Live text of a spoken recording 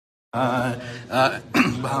Bam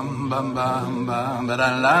bam bam bam ba la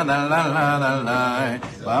la la la la la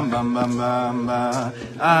bam bam bam bam ba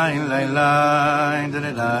ay la la da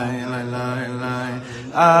da la la la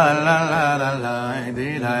ah la la la la di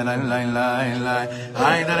la la la la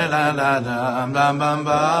ay da da da da bam bam bam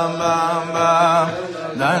bam bam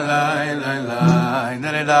la la la la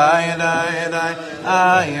da da da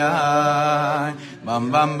ay ay bam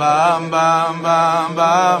bam bam bam bam bam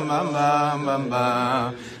bam bam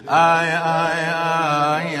bam ay ay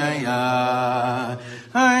ay ay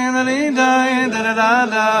ay ay da da da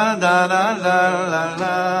da da da da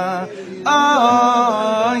da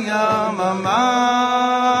oh ya mama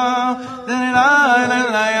da da da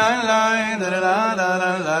da da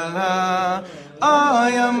da da da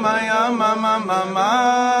oh ya mama mama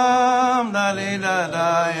da da da da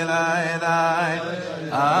ay ay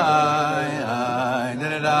da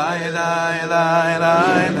da da da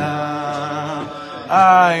da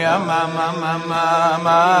ay ma ma ma ma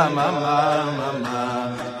ma ma ma ma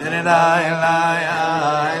la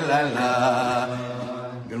la.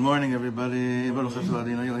 Good morning, everybody.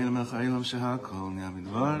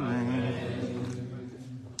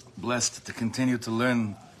 Blessed to continue to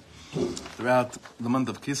learn throughout the month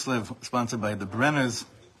of Kislev, sponsored by the Brenners,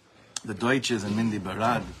 the Deutsches, and Mindy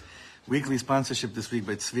Barad. Weekly sponsorship this week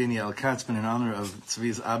by Tzvi and Yael Katzman in honor of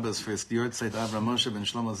Tzvi's Abba's first Yortzeit, Avram Moshe ben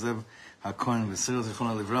Shlomo Zev HaKohen V'Cyril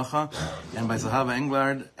Zichrono Livracha, and by Zahava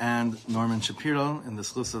Englard and Norman Shapiro in the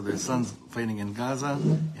schus of their sons fighting in Gaza,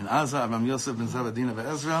 in Aza, Avram Yosef ben Zavadina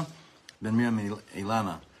ve'Ezra, ben Miriam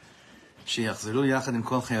Ilana. שיחזרו יחד עם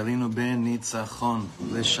כל חיילינו בניצחון,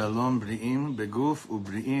 לשלום בריאים בגוף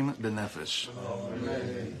ובריאים בנפש.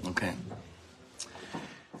 Okay.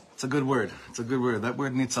 It's a good word. It's a good word. That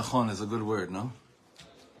word nitzachon is a good word, no?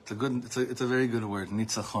 It's a very good word,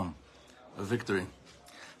 nitzachon, a victory.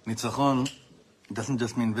 Nitzachon doesn't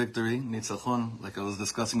just mean victory. Nitzachon, like I was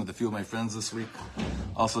discussing with a few of my friends this week,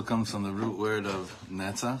 also comes from the root word of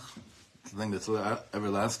netzach, it's a thing that's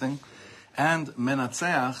everlasting. And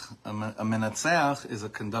menatzeach, a menatzeach is a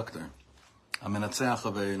conductor. A menatzeach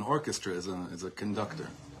of an orchestra is a conductor.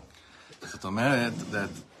 That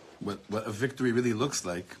what a victory really looks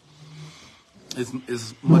like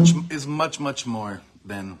is much more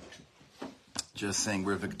than just saying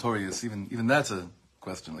we're victorious. Even that's a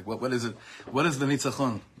question. Like what is it? What is the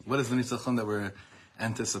nitzachon? What is the nitzachon that we're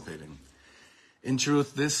anticipating? In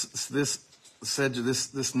truth, this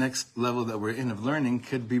next level that we're in of learning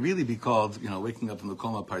could really be called, waking up from the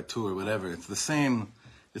coma part 2 or whatever. It's the same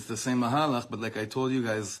mahalach, but like I told you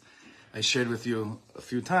guys, I shared with you a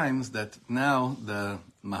few times that now the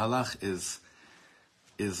mahalach is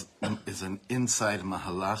an inside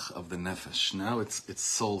mahalach of the nefesh. Now it's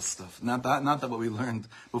soul stuff. Not that what we learned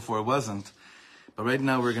before wasn't, but right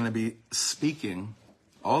now we're going to be speaking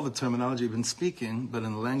all the terminology we've been speaking, but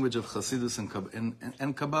in the language of Chassidus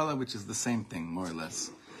and Kabbalah, which is the same thing, more or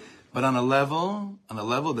less. But on a level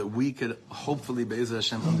that we could hopefully, Be'ezer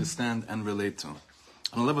Hashem, understand and relate to.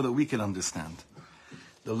 On a level that we could understand.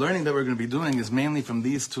 The learning that we're going to be doing is mainly from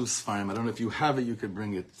these two Sfarim. I don't know if you have it, you could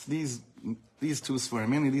bring it. It's these two Sfarim,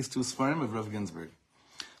 mainly these two Sfarim of Rav Ginsburg.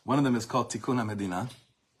 One of them is called Tikkun Medina.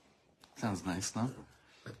 Sounds nice, no?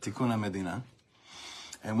 Tikkun Medina.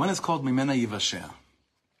 And one is called Mimena Yivashea.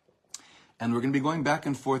 And we're going to be going back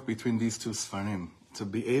and forth between these two Sfarim to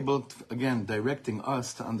be able, again, directing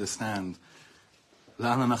us to understand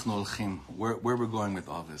La'an anachnu olchim, where we're going with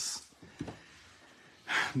all this.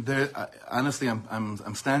 Honestly,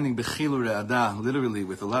 I'm standing b'chilu re'ada, literally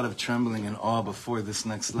with a lot of trembling and awe before this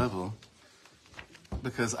next level,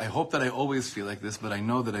 because I hope that I always feel like this, but I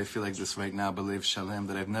know that I feel like this right now, b'lev shalem,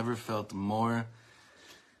 that I've never felt more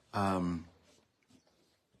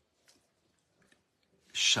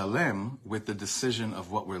shalem with the decision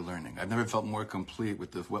of what we're learning. I've never felt more complete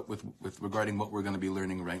with regarding what we're going to be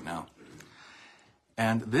learning right now.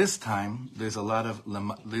 And this time, there's a lot of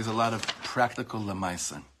practical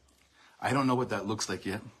lemaisa. I don't know what that looks like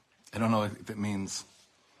yet. I don't know if it means,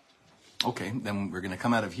 okay, then we're going to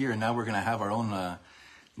come out of here, and now we're going to have our own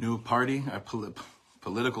new party, our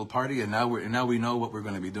political party, and now we know what we're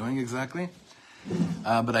going to be doing exactly.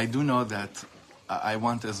 But I do know that I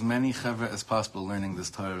want as many chevra as possible learning this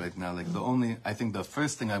Torah right now. I think the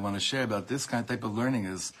first thing I want to share about this kind of type of learning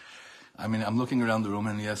is, I'm looking around the room,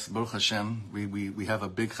 and yes, Baruch Hashem, we have a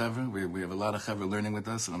big chevra. We have a lot of chevra learning with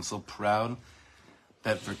us, and I'm so proud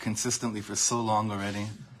that consistently for so long already,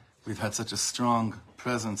 we've had such a strong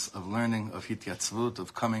presence of learning, of hityatzvut,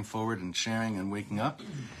 of coming forward and sharing and waking up.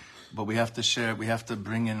 But we have to share, we have to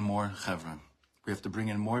bring in more chevra. We have to bring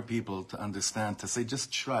in more people to understand, to say,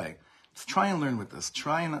 just try. Just try and learn with us.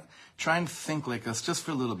 Try and think like us just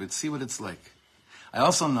for a little bit. See what it's like. I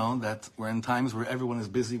also know that we're in times where everyone is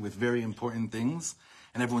busy with very important things,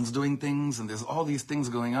 and everyone's doing things, and there's all these things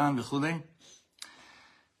going on.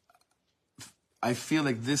 I feel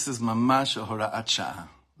like this is mamash a hora'at sha'ah.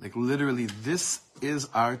 Like literally, this is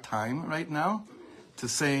our time right now to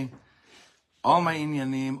say, all my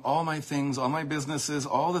inyanim, all my things, all my businesses,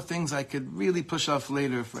 all the things I could really push off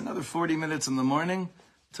later for another 40 minutes in the morning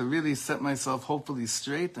to really set myself hopefully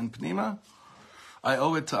straight and pnima. I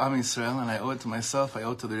owe it to Am Yisrael, and I owe it to myself. I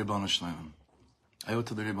owe it to the Ribbon Shalom. I owe it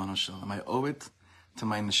to the Ribbon Shalom. I owe it to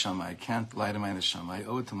my neshama. I can't lie to my neshama. I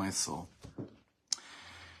owe it to my soul.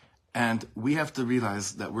 And we have to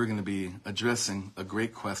realize that we're going to be addressing a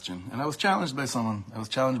great question. And I was challenged by someone. He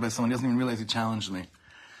doesn't even realize he challenged me.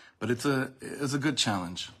 But it's a good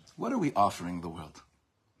challenge. What are we offering the world?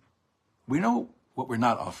 We know what we're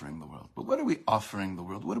not offering the world. But what are we offering the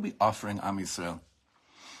world? What are we offering Am Yisrael?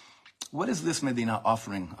 What is this Medina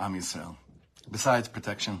offering Am Yisrael? Besides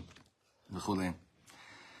protection.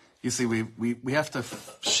 You see, we have to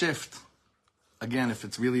shift. Again, if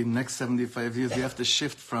it's really next 75 years, we have to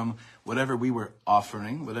shift from whatever we were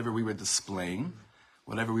offering, whatever we were displaying,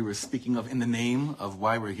 whatever we were speaking of in the name of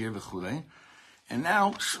why we're here, v'chulei. And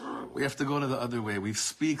now, we have to go to the other way. We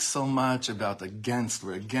speak so much about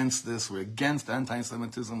we're against this, we're against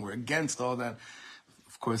anti-Semitism, we're against all that.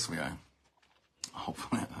 Of course we are.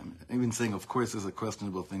 Hopefully, even saying of course is a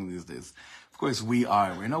questionable thing these days. Of course we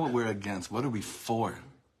are. We know what we're against. What are we for?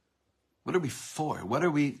 What are we for? What are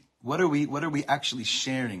we actually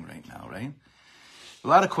sharing right now, right? A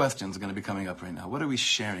lot of questions are going to be coming up right now. What are we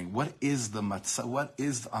sharing? What is the matzah? What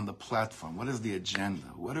is on the platform? What is the agenda?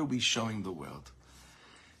 What are we showing the world?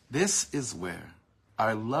 This is where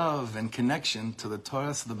our love and connection to the Torah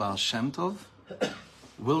of the Baal Shem Tov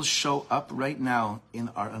will show up right now in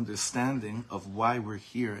our understanding of why we're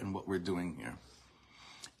here and what we're doing here.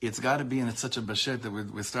 It's got to be, and it's such a bashet that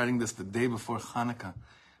we're starting this the day before Hanukkah,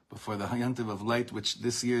 before the Yantiv of Light, which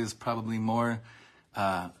this year is probably more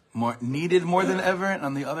needed more than ever, and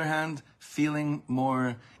on the other hand, feeling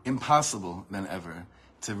more impossible than ever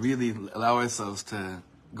to really allow ourselves to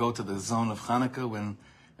go to the zone of Hanukkah when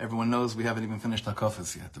everyone knows we haven't even finished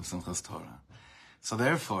Hakofas yet of Simchas Torah. So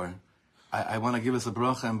therefore, I want to give us a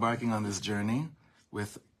bracha embarking on this journey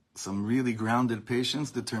with some really grounded patience,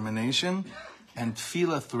 determination, and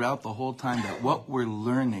tefillah throughout the whole time that what we're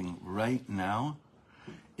learning right now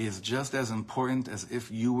is just as important as if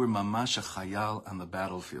you were mamash a chayal on the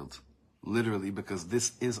battlefield. Literally, because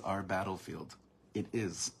this is our battlefield. It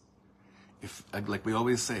is. If, like we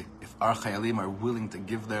always say, if our chayalim are willing to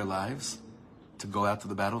give their lives to go out to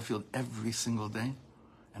the battlefield every single day,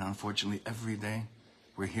 and unfortunately every day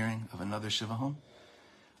we're hearing of another shivahom,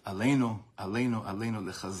 aleinu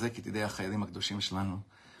lechazek et idei hachayalim hakdoshim shelanu.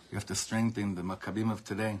 We have to strengthen the Maccabim of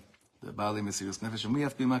today, the Baalei Mesirus Nefesh, and we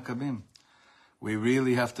have to be Maccabim. We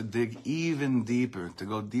really have to dig even deeper, to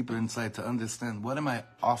go deeper inside, to understand what am I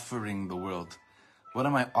offering the world? What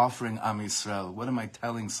am I offering Am Yisrael? What am I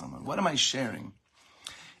telling someone? What am I sharing?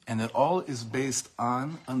 And it all is based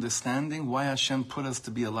on understanding why Hashem put us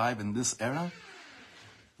to be alive in this era,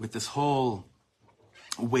 with this whole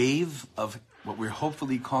wave of what we're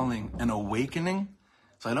hopefully calling an awakening.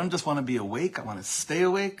 So I don't just want to be awake, I want to stay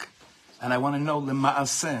awake, and I want to know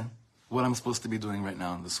l'ma'aseh what I'm supposed to be doing right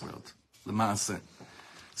now in this world. L'ma'aseh.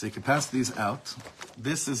 So you can pass these out.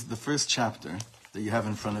 This is the first chapter that you have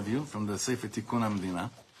in front of you from the Sefer Tikkun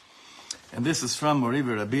Medina. And this is from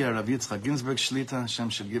Moriva Rabbi Rav Yitzchak Ginsburg Shlita.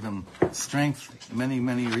 Hashem should give him strength, many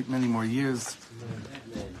more years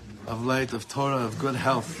of light, of Torah, of good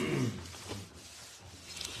health.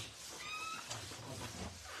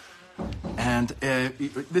 And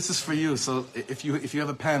this is for you. So if you have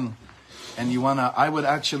a pen and you wanna, I would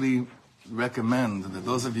actually recommend that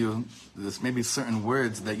those of you, there's maybe certain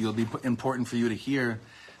words that you'll be important for you to hear,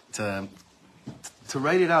 to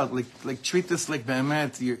write it out. Like treat this like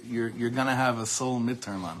be'emet. You're gonna have a soul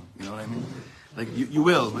midterm on. You know what I mean? Like you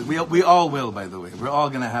will. We all will. By the way, we're all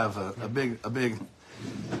gonna have a big.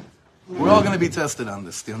 We're all going to be tested on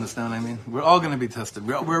this. Do you understand what I mean? We're all going to be tested.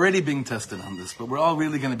 We're already being tested on this, but we're all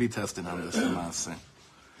really going to be tested on this.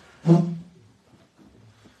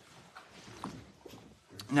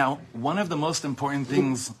 Now, one of the most important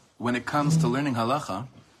things when it comes to learning halacha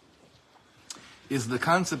is the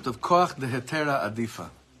concept of koach dehetera adifa.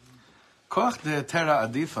 Koach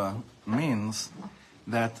dehetera adifa means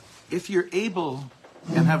that if you're able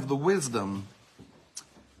and have the wisdom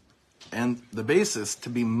and the basis to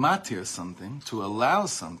be matir something, to allow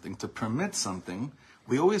something, to permit something,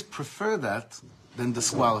 we always prefer that than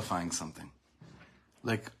disqualifying something.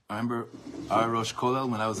 Like, I remember our Rosh Kollel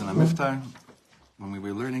when I was in a Miftar, when we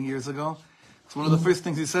were learning years ago. It's one of the first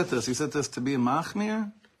things he said to us. He said to us, to be a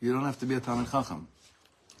Machmir, you don't have to be a Talmid Chacham.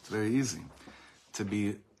 It's very easy. To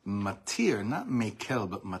be Matir, not Mekel,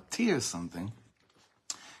 but Matir something,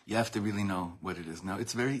 you have to really know what it is. Now,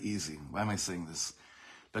 it's very easy. Why am I saying this?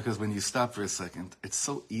 Because when you stop for a second, it's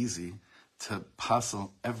so easy to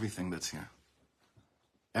passel everything that's here.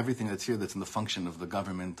 Everything that's here that's in the function of the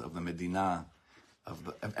government, of the Medina,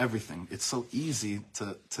 of everything. It's so easy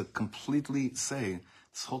to completely say,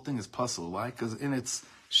 this whole thing is puzzle. Why? Because in its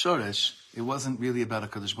shoresh, it wasn't really about a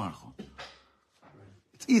Kadosh Baruch Hu.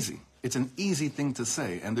 It's easy. It's an easy thing to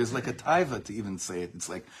say. And there's like a taiva to even say it. It's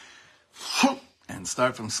like, and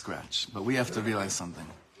start from scratch. But we have to realize something.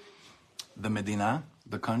 The Medina,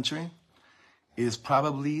 the country, is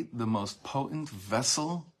probably the most potent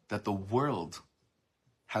vessel that the world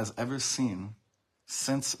has ever seen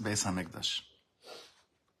since Beis HaMikdash.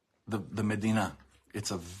 The Medina,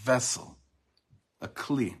 it's a vessel, a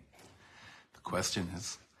kli. The question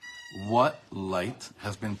is, what light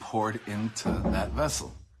has been poured into that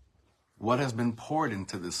vessel? What has been poured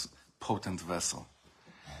into this potent vessel?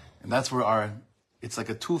 And that's where it's like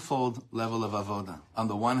a twofold level of avoda. On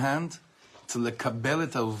the one hand, to lekabel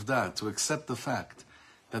et ha'uvda, to accept the fact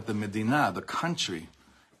that the Medina, the country,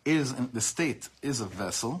 the state is a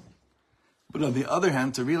vessel. But on the other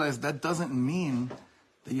hand, to realize that doesn't mean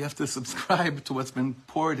that you have to subscribe to what's been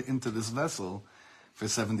poured into this vessel for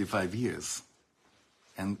 75 years.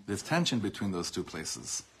 And there's tension between those two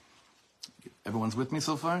places. Everyone's with me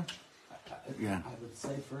so far? Yeah. I would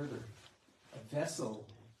say further, a vessel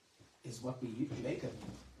is what we make of it.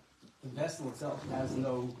 The vessel itself has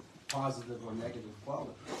no positive or negative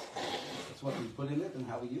quality. It's what we put in it and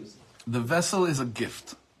how we use it. The vessel is a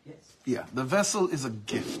gift. Yes. Yeah, the vessel is a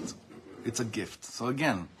gift. It's a gift. So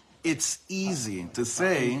again, it's easy to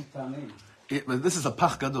say, but this is a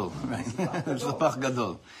pach gadol, right? It's a pach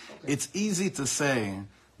gadol. It's easy to say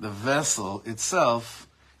the vessel itself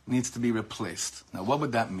needs to be replaced. Now, what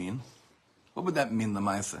would that mean? What would that mean, the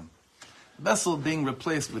Maaseh? Vessel being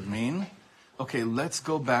replaced would mean, okay, let's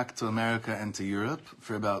go back to America and to Europe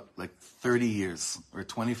for about like 30 years or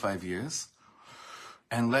 25 years,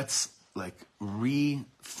 and let's like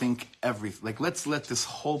rethink everything. Like, let's let this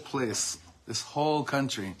whole place, this whole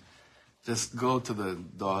country, just go to the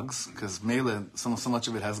dogs, because Mele, so much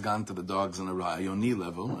of it has gone to the dogs on a ra'ayoni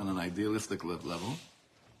level, on an idealistic level.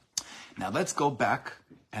 Now let's go back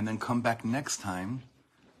and then come back next time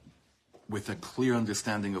with a clear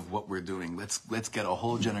understanding of what we're doing. Let's get a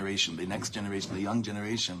whole generation, the next generation, the young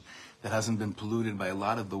generation, that hasn't been polluted by a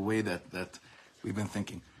lot of the way that we've been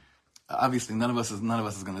thinking. Obviously, none of us is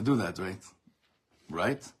going to do that, right?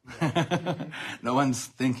 Right? No one's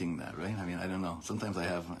thinking that, right? I mean, I don't know. Sometimes I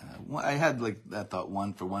had like that thought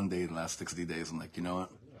for one day in the last 60 days. I'm like, you know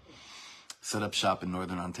what? Set up shop in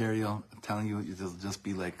Northern Ontario. I'm telling you, it'll just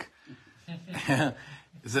be like,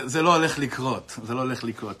 זה לא הולך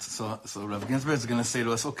לקרות. So Rav Ginsburg is going to say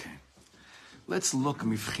to us, okay, let's look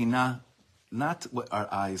מבחינה, not what our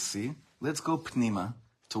eyes see. Let's go pnima,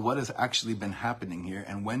 to what has actually been happening here,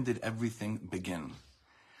 and when did everything begin?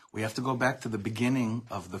 We have to go back to the beginning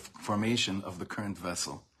of the formation of the current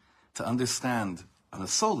vessel to understand on a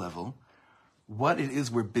soul level what it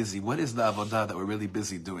is we're busy, what is the avodah that we're really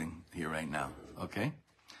busy doing here right now, okay?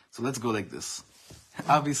 So let's go like this.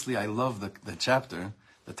 Obviously, I love the chapter,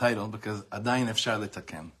 the title, because Adayin Efshar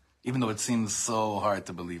Letaken, even though it seems so hard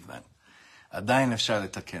to believe that. Adayin Efshar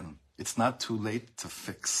Letaken. It's not too late to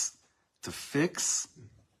fix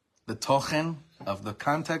the tochen of the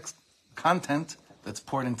content that's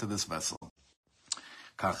poured into this vessel.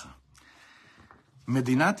 Kacha.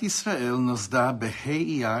 Medinat Yisrael nozda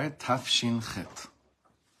behei iyar tafshin-chet,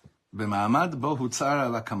 במעמד בו הוצהר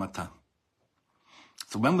על הקמתה.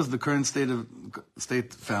 So when was the current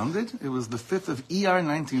state founded? It was the 5th of ER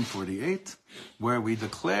 1948, where we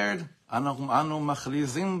declared, Anu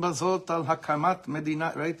machrizim bazot al hakamat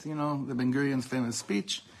medina, right? You know, the Ben-Gurion's famous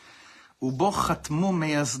speech. Ubo chatmu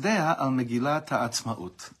meyazdea al Megillat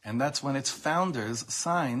ha'atzmaut. And that's when its founders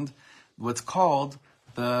signed what's called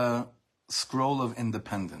the Scroll of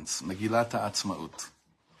Independence, Megillat ha'atzmaut,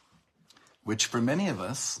 which for many of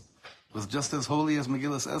us was just as holy as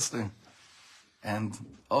Megillas Esther and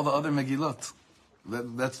all the other Megillot.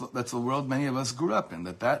 That's the world many of us grew up in,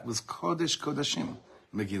 that was Kodesh Kodashim,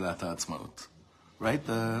 Megillat ha'atzmaut. Right?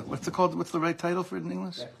 What's it called? What's the right title for it in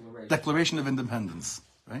English? Declaration of Independence.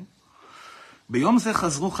 Right? ביום זה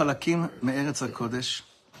חזרו חלקים מארץ הקודש,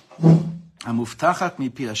 המובטחת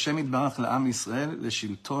מפי השם יתברך לעם ישראל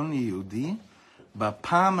לשלטון יהודי,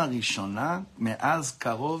 בפעם הראשונה מאז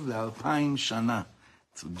קרוב ל2000 שנה.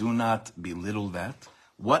 So do not belittle that.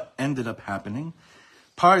 What ended up happening?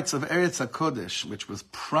 Parts of Eretz HaKodesh, which was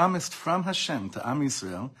promised from Hashem to Am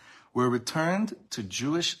Yisrael, were returned to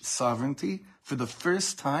Jewish sovereignty for the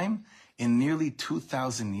first time in nearly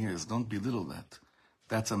 2,000 years. Don't belittle that.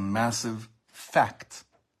 That's a massive fact.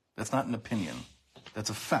 That's not an opinion. That's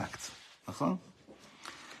a fact.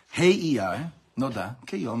 Hey Iyar, noda,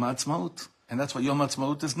 ke Yom HaAtzmaut. And that's what Yom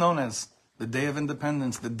HaAtzmaut is known as. The Day of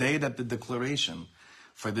Independence, the day that the declaration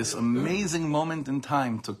for this amazing moment in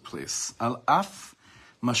time took place. Al af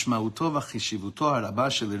mashmauto v'chishivuto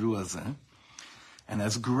haraba shel irua zeh. And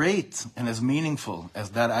as great and as meaningful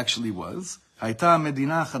as that actually was, hayta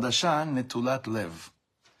Medina chadasha netulat lev.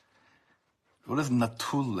 What does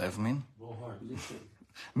natul lev mean?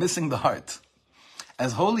 Missing the heart.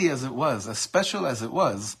 As holy as it was, as special as it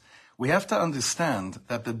was, we have to understand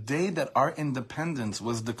that the day that our independence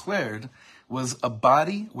was declared was a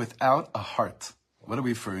body without a heart. What are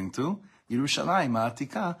we referring to? Yerushalayim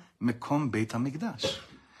ha'atika mekom beit hamikdash.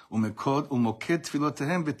 ומוקד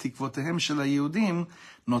תפילותיהם ותקוותיהם של היהודים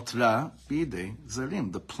נותרה בידי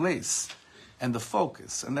זרים. The place and the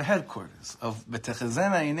focus and the headquarters of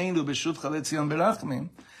ותחזינה עינינו בשוט חלל ציון ברחמים,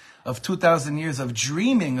 of 2,000 years of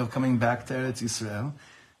dreaming of coming back to Eretz Yisrael,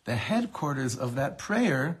 the headquarters of that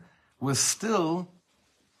prayer was still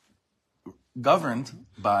governed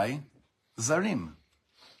by Zarim,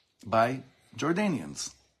 by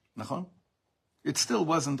Jordanians. Nachon? It still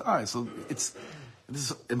wasn't ours. So this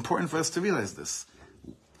is important for us to realize this.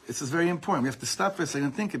 This is very important. We have to stop for a second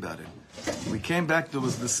and think about it. We came back, there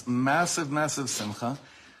was this massive, massive simcha.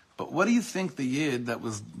 But what do you think the Yid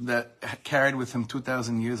that carried with him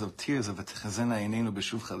 2,000 years of tears of V'techazena Einenu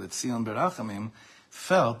b'shuv chalet Zion berachamim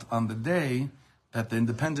felt on the day that the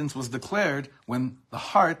independence was declared, when the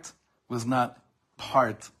heart was not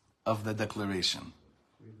part of the declaration?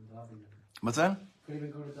 What's that?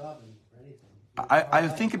 I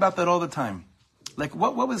think about that all the time. Like,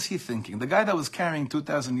 what was he thinking? The guy that was carrying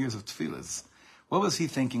 2,000 years of tefillahs, what was he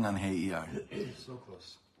thinking on Hey Iyar? So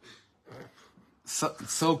close.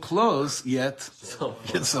 So close, yet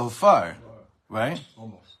so far, right?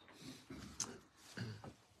 Almost.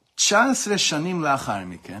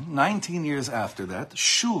 19 years after that,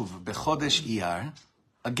 Shuv b'chodesh Iyar,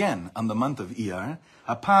 again on the month of Iyar,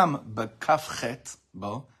 Hapam b'kafchet,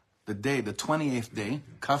 the day, the 28th day,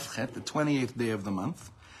 Kafchet, the 28th day of the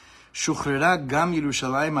month, Shukhrera gam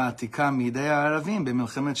Yerushalayim ha'atika midei ha'aravim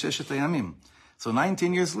b'milchemet sheshet hayamim. So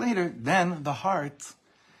 19 years later, then the heart,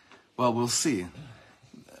 well, we'll see.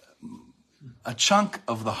 A chunk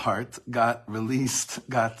of the heart got released,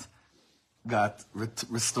 got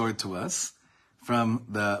restored to us from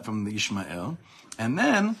the Ishmael. And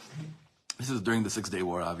then, this is during the 6-Day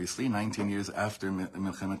War, obviously, 19 years after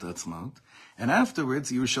Milchemet Ha'atzmaut. And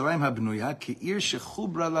afterwards, Yerushalayim ha'bnuya ke'ir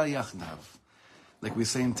shechubra la yachdav. Like we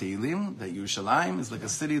say in Tehillim, that Yerushalayim is like a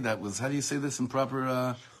city that was, how do you say this in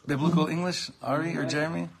proper biblical English? Ari or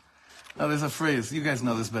Jeremy? No, there's a phrase. You guys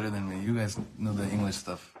know this better than me. You guys know the English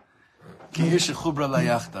stuff. Ke'ir shechubra la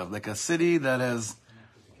yachdav. Like a city that has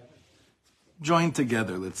joined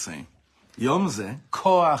together, let's say. Yom Zeh,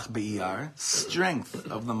 koach be'iyar, strength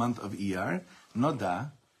of the month of Iyar,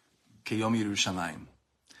 noda ke'yom Yerushalayim.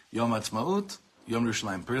 Yom Ha'atzmaut, Yom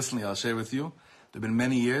Yerushalayim. Personally, I'll share with you, there have been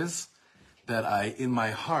many years that I, in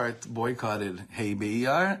my heart, boycotted Hey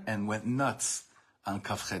Be'iyar and went nuts on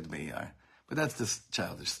Kafchet Be'iyar. But that's just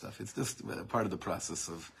childish stuff. It's just part of the process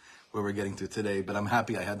of where we're getting to today. But I'm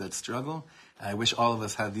happy I had that struggle. I wish all of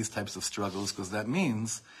us had these types of struggles, because that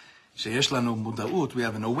means sheyesh lanu muda'ut, we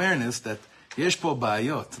have an awareness that yesh po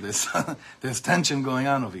ba'ayot, there's tension going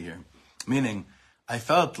on over here. Meaning, I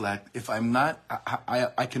felt like if I'm not,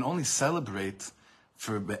 I can only celebrate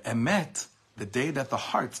for be'emet the day that the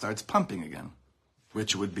heart starts pumping again,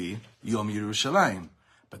 which would be Yom Yerushalayim.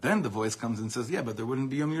 But then the voice comes and says, yeah, but there wouldn't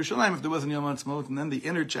be Yom Yerushalayim if there wasn't Yom Ha'atzmaut. And then the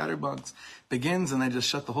inner chatterbox begins, and I just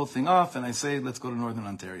shut the whole thing off, and I say, let's go to Northern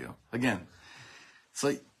Ontario again. So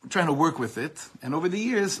I'm trying to work with it, and over the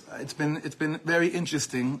years, it's been very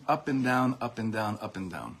interesting, up and down, up and down, up and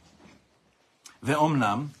down.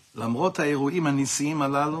 ואומנם, למרות האירועים הניסיים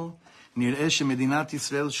הללו, נראה שמדינת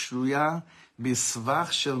ישראל שרויה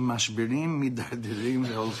בסבך של משברים מדרדרים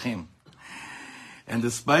והולכים. And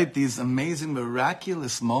despite these amazing,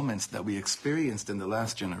 miraculous moments that we experienced in the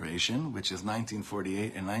last generation, which is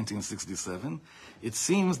 1948 and 1967, it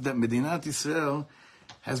seems that Medinat Israel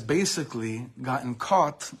has basically gotten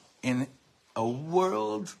caught in a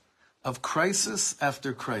world of crisis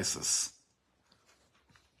after crisis.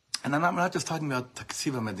 And I'm not just talking about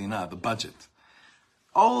Taksiva Medina, the budget.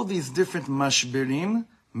 All these different mashbirim,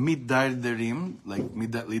 midarderim, like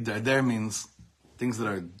lidarder means things that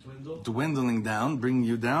are dwindling down, bring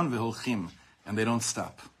you down, v'holchim, and they don't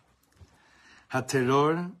stop.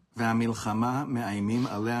 HaTeror ve'amilchama me'aimim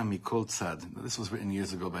alea mikol tzad. This was written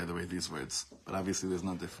years ago, by the way, these words, but obviously there's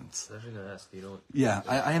no difference. I was actually going to ask, you know. Yeah,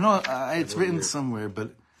 I know it's written somewhere, but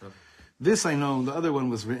this I know. The other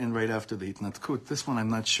one was written right after the Hitnatkut. This one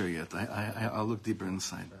I'm not sure yet. I'll look deeper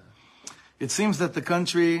inside. It seems that the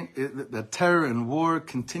country, that terror and war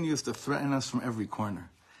continues to threaten us from every corner.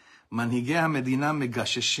 Manhigei Medina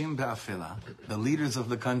megasheshim be'afela. The leaders of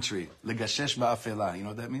the country, legashesh be'afela. You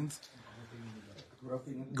know what that means?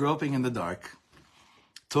 Groping in the dark.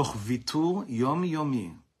 Toch vitur yom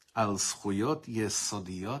yomi al zchuyot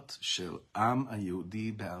yesodiyot shel am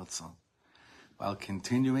hayehudi be'arzo. While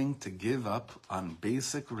continuing to give up on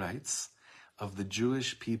basic rights of the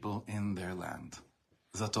Jewish people in their land.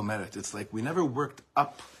 Zatomeret. It's like we never worked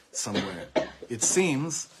up somewhere. It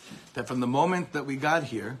seems that from the moment that we got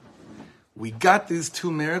here, we got these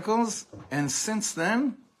two miracles, and since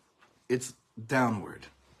then, it's downward.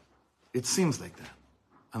 It seems like that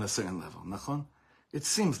on a certain level. Nachon? It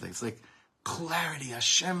seems like it's like clarity.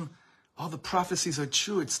 Hashem, all the prophecies are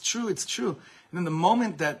true. It's true. It's true. And then the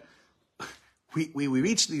moment that we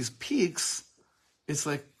reach these peaks, it's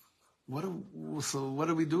like, what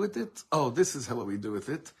do we do with it? Oh, this is what we do with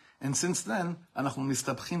it. And since then, אנחנו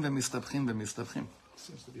מסתבכים ומסתבכים ומסתבכים.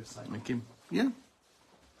 Seems to be a cycle. Yeah.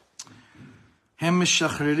 הם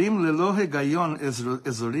משחררים ללא היגיון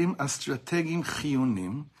אזורים אסטרטגיים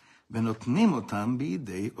חיוניים ונותנים אותם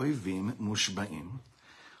בידי אויבים מושבעים.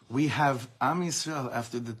 We have Am Yisrael,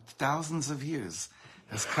 after the thousands of years,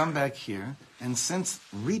 has come back here, and since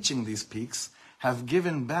reaching these peaks, have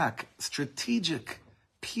given back strategic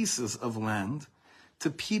pieces of land to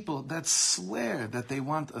people that swear that they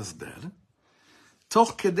want us dead,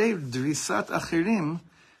 תוך כדי דריסת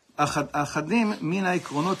אחדים מן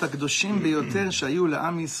העקרונות הקדושים ביותר שהיו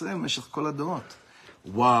לעם ישראל במשך כל הדורות.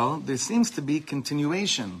 While there seems to be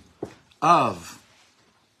continuation of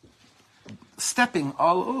stepping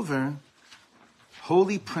all over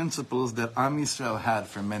holy principles that Am Yisrael had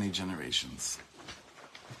for many generations.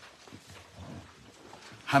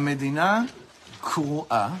 המדינה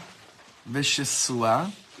קרועה ושסועה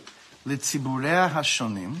לציבוריה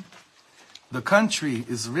השונים. The country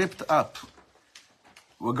is ripped up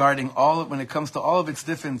regarding when it comes to all of its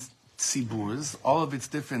different tziburs, all of its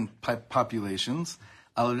different populations,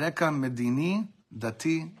 al reka medini,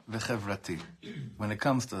 dati v'chevrati. When it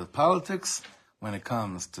comes to politics, when it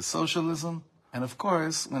comes to socialism, and of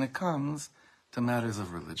course, when it comes to matters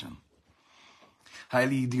of religion.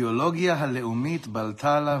 האידיאולוגיה הלאומית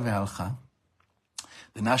בלטה לה והלכה.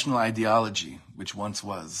 The national ideology, which once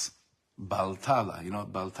was baltala. You know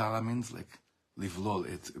what baltala means? Like livlol.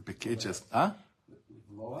 It just, huh?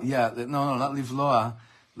 Yeah, no, not livloa.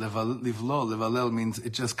 Livlol, levalel means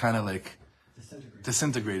it just kind of like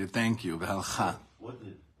disintegrated. Thank you. V'halcha.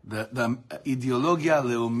 The ideologia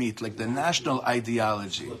leumit, like the national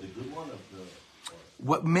ideology.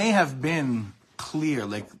 What may have been clear,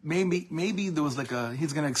 like maybe there was like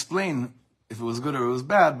he's going to explain if it was good or it was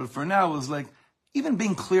bad, but for now it was like even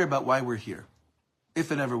being clear about why we're here,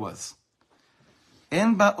 if it ever was.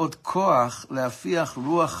 אין בה עוד כוח להפיח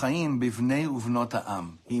רוח חיים בבני ובנות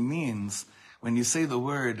העם. He means, when you say the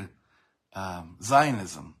word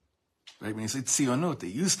Zionism, right? When you say tzionut, it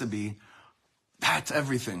used to be, that's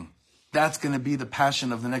everything. That's going to be the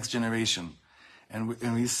passion of the next generation. And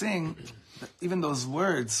we sing, even those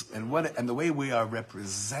words and the way we are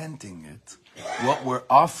representing it, what we're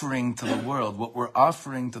offering to the world, what we're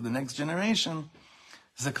offering to the next generation,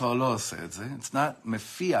 it's not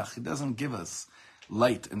mefiach. It doesn't give us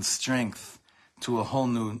light and strength to a whole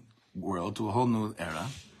new world, to a whole new era.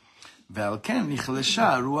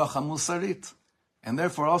 And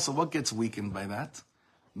therefore also what gets weakened by that?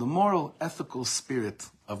 The moral, ethical spirit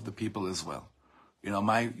of the people as well. You know,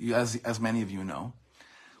 as many of you know,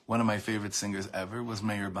 one of my favorite singers ever was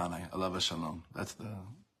Meir Banai, Alav Shalom. That's the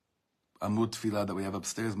Amud Tfilah that we have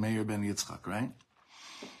upstairs, Meir Ben Yitzchak, right?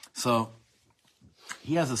 So,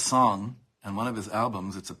 he has a song on one of his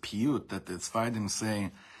albums. It's a piyut that the Sfardim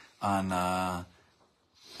say on, I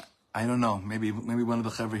don't know, maybe one of the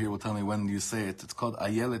chaver here will tell me when you say it. It's called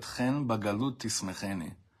Ayelet Chen Bagalut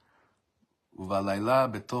Tismecheni.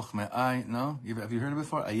 Uvalayla betoch me'ai. No? Have you heard it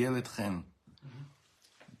before? Ayelet Chen.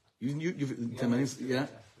 Yeah?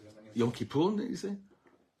 Yom Kippur, did you say?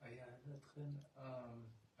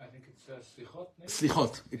 I think it's Slichot.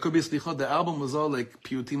 Slichot. It could be Slichot. The album was all like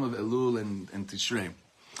piyutim of Elul and Tishrei.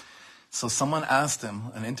 So someone asked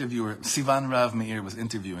him, an interviewer, Sivan Rav Meir was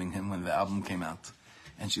interviewing him when the album came out.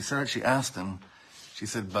 And she asked him, she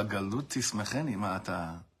said, Bagalut tismecheni,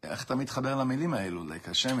 איך אתה מתחבר למילים האלו? Like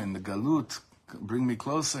Hashem in the galut, bring me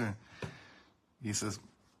closer. He says,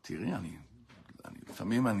 תראי,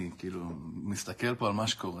 לפעמים אני כאילו מסתכל פה על מה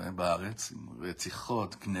שקורה בארץ, עם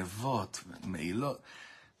רציחות, גנבות, מעילות,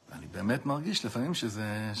 ואני באמת מרגיש לפעמים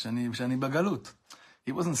שאני בגלות.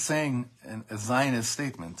 He wasn't saying a Zionist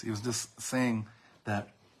statement. He was just saying that,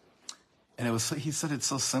 and he said it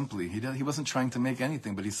so simply. He wasn't trying to make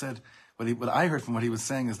anything, but he said, what I heard from what he was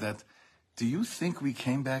saying is that, do you think we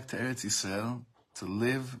came back to Eretz Yisrael to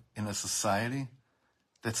live in a society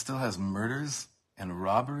that still has murders and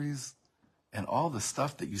robberies and all the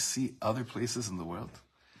stuff that you see other places in the world?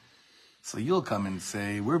 So you'll come and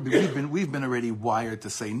say, we've been already wired to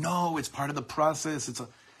say, no, it's part of the process.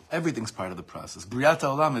 Everything's part of the process. Briat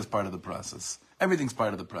HaOlam is part of the process. Everything's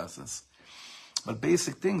part of the process. But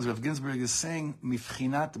basic things, Rav Ginsburg is saying,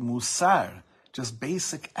 mifchinat musar, just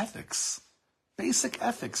basic ethics. Basic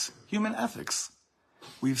ethics, human ethics.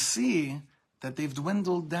 We see that they've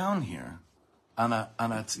dwindled down here.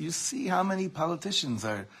 You see how many politicians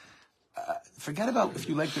are, forget about if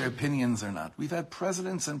you like their opinions or not. We've had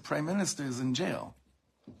presidents and prime ministers in jail.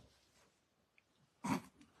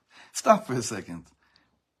 Stop for a second.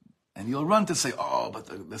 And you'll run to say, oh,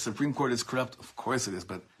 but the Supreme Court is corrupt. Of course it is,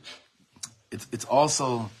 but it's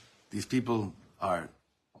also, these people are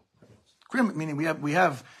criminal, meaning we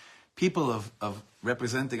have people of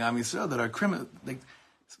representing Am Yisrael that are criminal.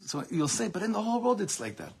 So you'll say, but in the whole world it's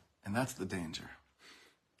like that. And that's the danger.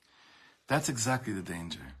 That's exactly the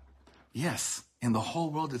danger. Yes, in the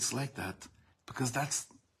whole world it's like that, because that's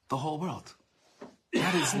the whole world.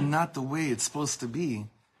 That is not the way it's supposed to be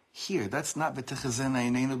here. That's not v'techazena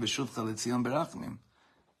einenu b'shuvcha l'tzion berachmim.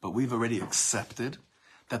 But we've already accepted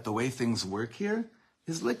that the way things work here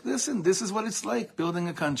is like this, and this is what it's like, building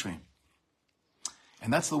a country.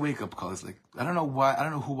 And that's the wake-up call. It's like, I don't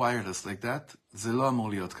know who wired us like that. Ze lo amor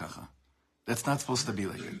liot kacha. That's not supposed to be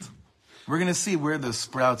like it. We're going to see where this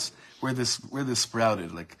sprouted,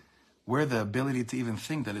 like where the ability to even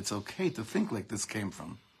think that it's okay to think like this came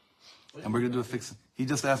from. And we're going to do a fix.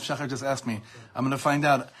 Shachar just asked me. I'm going to find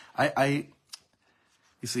out. You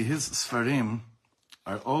see, his Sfarim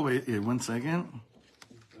are always, here, 1 second.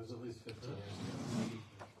 There's at least 15 years.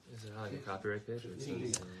 Is it like a copyright page?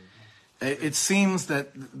 It seems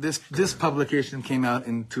that this publication came out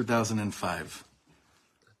in 2005.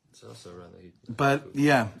 It's also around But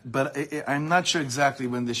I'm not sure exactly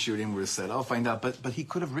when the shooting was said. I'll find out. But he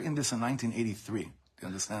could have written this in 1983. Do you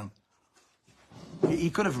understand?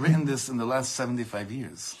 He could have written this in the last 75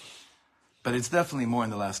 years. But it's definitely more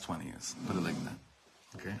in the last 20 years. Put it like that.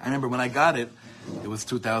 Okay. I remember when I got it, it was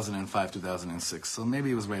 2005, 2006. So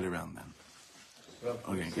maybe it was right around then. Well,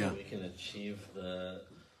 Okay, so yeah. we can achieve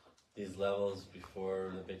these levels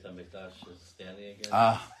before the Beit HaMikdash is standing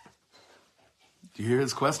again? Do you hear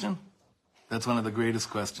his question? That's one of the greatest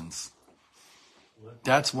questions.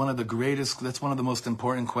 That's one of the most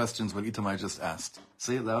important questions what Itamar just asked.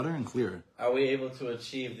 Say it louder and clearer. Are we able to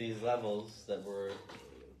achieve these levels that we're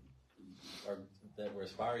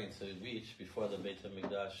aspiring to reach before the Beit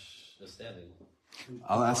HaMikdash is standing?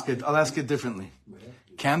 I'll ask it differently.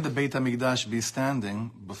 Can the Beit HaMikdash be standing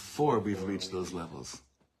before we've reached those levels?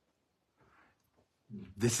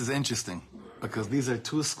 This is interesting, because these are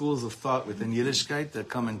two schools of thought within Yiddishkeit that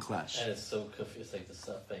come and clash. And it's so confusing, like the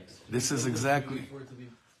suffix. This is exactly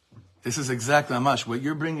Amash. What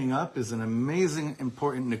you're bringing up is an amazing,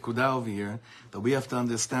 important nekuda over here that we have to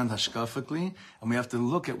understand hashkafically, and we have to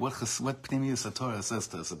look at what pnimiyus Torah says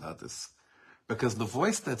to us about this. Because the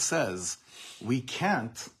voice that says we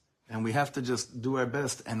can't, and we have to just do our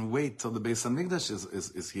best and wait till the Beis HaMikdash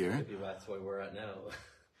is here, Maybe that's where we're at now.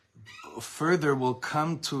 further will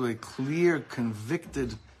come to a clear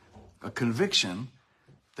conviction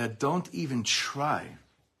that don't even try.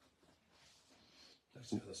 That's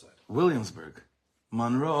the other side. Williamsburg,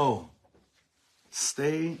 Monroe,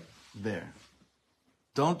 stay there.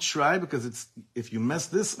 Don't try, because if you mess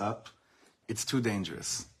this up, it's too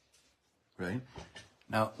dangerous. Right?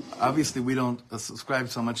 Now, obviously we don't subscribe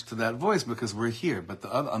so much to that voice because we're here, but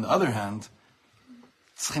on the other hand,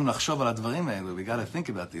 we got to think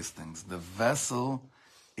about these things. The vessel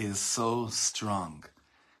is so strong.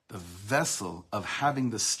 The vessel of having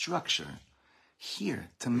the structure here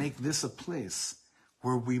to make this a place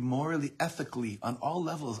where we morally, ethically, on all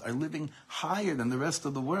levels, are living higher than the rest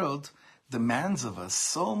of the world, demands of us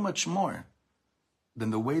so much more than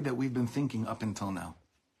the way that we've been thinking up until now.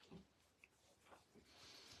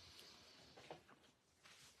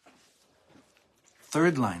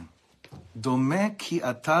 Third line. Dome ki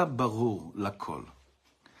ata barur lakol.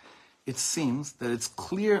 It seems that it's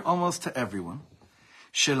clear almost to everyone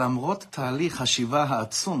שלמרות תהליך השיבה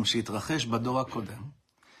העצום שהתרחש בדור הקודם,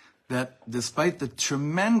 that despite the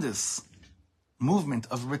tremendous movement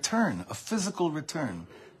of return, of physical return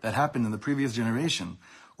that happened in the previous generation,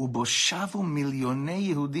 ובו שבו מיליוני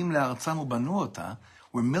יהודים לארצם ובנו אותה,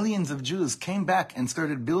 where millions of Jews came back and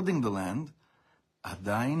started building the land,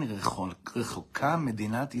 עדיין רחוקה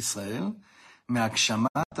מדינת ישראל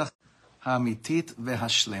מהגשמת האמיתית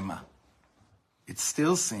והשלמה. It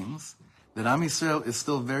still seems that Am Yisrael is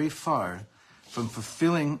still very far from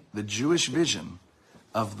fulfilling the Jewish vision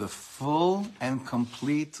of the full and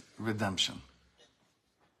complete redemption.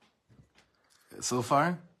 So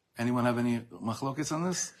far, anyone have any machlokes on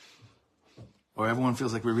this? Or everyone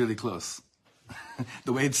feels like we're really close?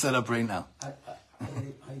 The way it's set up right now.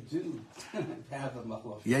 I do have a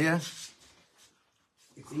machlokes. Yeah.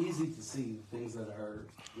 It's easy to see things that are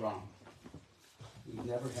wrong. We've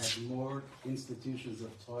never had more institutions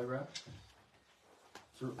of Torah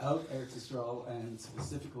throughout Eretz Yisrael and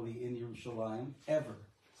specifically in Yerushalayim ever.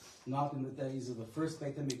 Not in the days of the first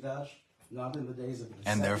Beit HaMikdash, not in the days of the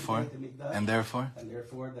second Beit HaMikdash. And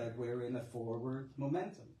therefore, that we're in a forward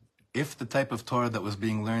momentum. if the type of Torah that was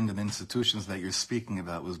being learned in institutions that you're speaking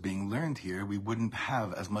about was being learned here, we wouldn't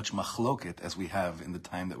have as much machloket as we have in the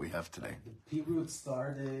time that we have today. The Pirut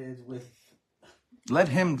started with. Let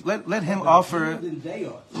him offer.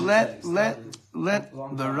 Let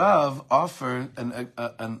the Rav offer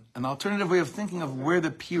an alternative way of thinking of where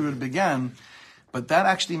the Pirut began, but that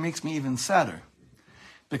actually makes me even sadder,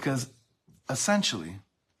 because essentially,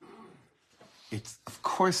 of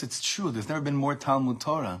course it's true. There's never been more Talmud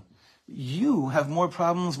Torah. You have more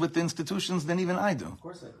problems with the institutions than even I do. Of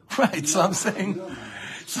course I do. Right, so I'm saying,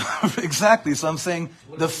 exactly. So I'm saying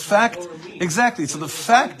the fact, exactly. So the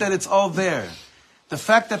fact that it's all there, the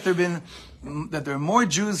fact that there are more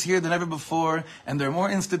Jews here than ever before, and there are more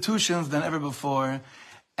institutions than ever before,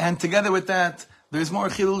 and together with that, there's more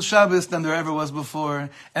Chilul Shabbos than there ever was before,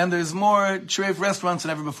 and there's more treif restaurants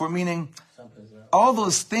than ever before, meaning all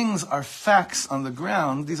those things are facts on the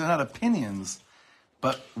ground. These are not opinions.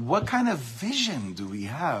 But what kind of vision do we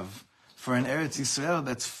have for an Eretz Yisrael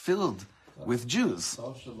that's filled with Jews?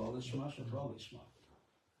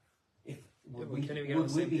 Would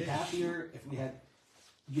we be happier if we had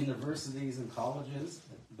universities and colleges,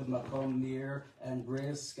 the Makom Mir and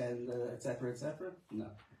Brisk and et cetera, No.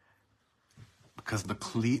 Because the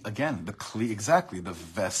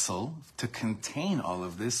vessel to contain all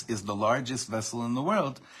of this is the largest vessel in the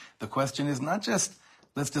world. The question is not just,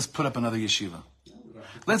 let's just put up another yeshiva.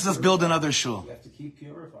 Let's just build another shul. You have to keep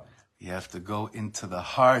purifying. You have to go into the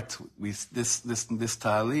heart. This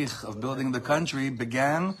tahalich of building the country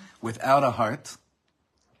began without a heart.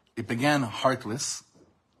 It began heartless.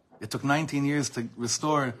 It took 19 years to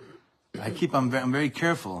restore. I'm very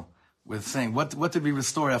careful with saying, what did we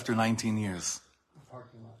restore after 19 years?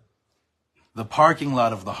 The parking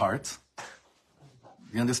lot of the heart.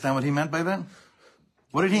 You understand what he meant by that?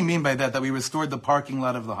 What did he mean by that? That we restored the parking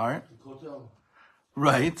lot of the heart?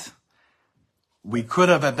 Right. We could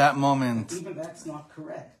have at that moment. Even that's not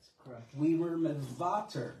correct. We were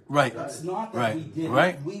mevater. Right. It's not that we did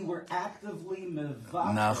it. We were actively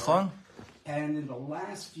mevater. Nachon. And in the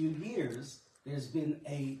last few years, there's been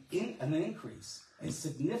an increase, a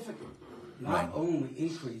significant, not only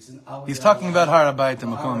increase in Aliyah. He's talking about Har HaBayit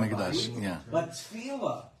and Makom HaMikdash. Yeah. But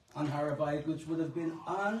tefillah on Har HaBayit, which would have been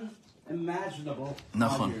unimaginable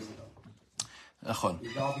 5 years ago. Nachon.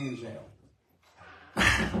 You'd all be in jail.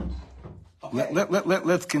 Okay.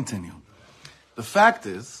 Let's continue. The fact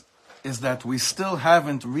is that we still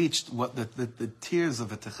haven't reached what the tears of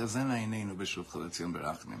V'techazena Eineinu b'shuv Chaletzion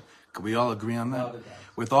berachmim. Can we all agree on that?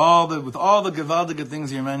 With all the gewaldige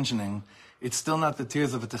things you're mentioning, it's still not the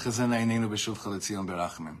tears of V'techazena Eineinu b'shuv Chaletzion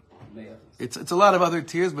berachmim. It's a lot of other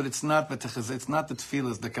tears, but it's not the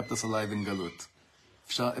tefillas that kept us alive in Galut.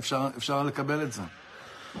 Efshar lekabel et zeh.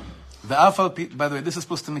 By the way, this is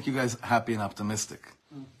supposed to make you guys happy and optimistic.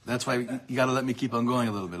 That's why you got to let me keep on going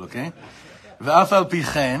a little bit, okay? ואף על פי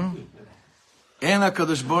כן, אין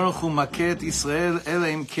הקדוש ברוך הוא מכה את ישראל, אלא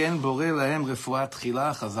אם כן בורא להם רפואת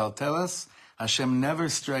תחילה. Chazal tell us, Hashem never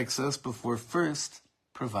strikes us before first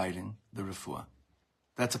providing the refuah.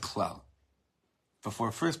 That's a klal.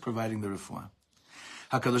 Before first providing the refuah.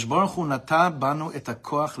 הקדוש ברוך הוא נטע בנו את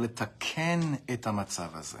הכוח לתקן את המצב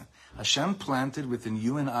הזה. Hashem planted within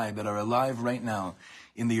you and I that are alive right now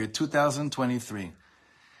in the year 2023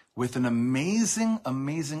 with an amazing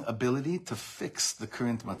ability to fix the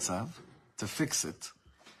current matzav, to fix it.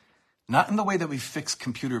 Not in the way that we fix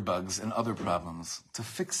computer bugs and other problems, to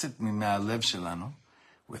fix it me'alev shelanu,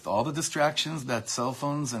 with all the distractions that cell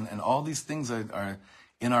phones and all these things are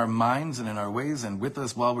in our minds and in our ways and with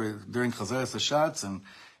us while we're during Chazaras Hashatz and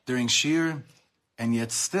during Shir, and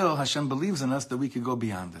yet still Hashem believes in us that we could go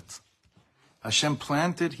beyond it. Hashem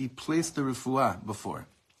planted, He placed the refuah before.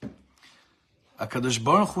 HaKadosh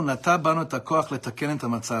Baruch Hu nata banu et hakoach letaken et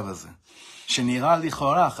hamatzav hazeh, shenira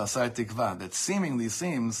lichora chasar tikva, that seemingly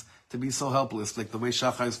seems to be so helpless, like the way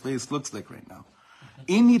Shachar's face looks like right now.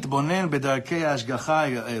 In nitbonen bedarkei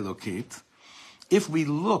hashgacha elokit, if we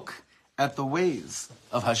look at the ways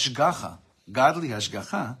of hashgacha, godly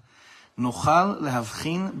hashgacha, nochal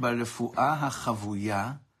lehavchin barefuah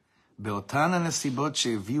hachavuya באותן הנסיבות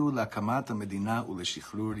שהביאו להקמת המדינה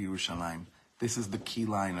ולשחרור ירושלים. This is the key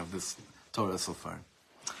line of this Torah so far.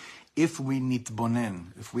 If we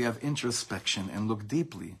nitbonen, if we have introspection and look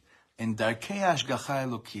deeply in darkei hashgacha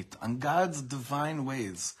elokit, on God's divine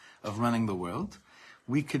ways of running the world,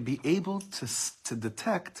 we could be able to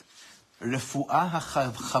detect refuah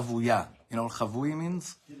hachavuya. You know what chavuya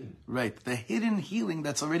means? Hidden. Right, the hidden healing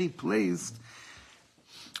that's already placed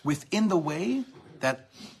within the way that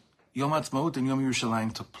Yom Ha'atzmaut and Yom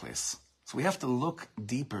Yerushalayim took place. So we have to look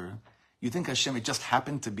deeper. You think Hashem, it just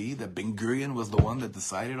happened to be that Ben Gurion was the one that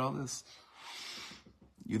decided all this?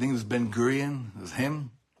 You think it was Ben Gurion, it was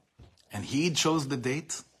him? And he chose the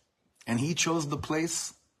date? And he chose the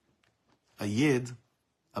place? A Yid,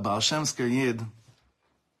 a Baal Shemsker Yid,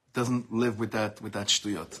 doesn't live with that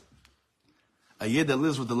shtuyot. A Yid that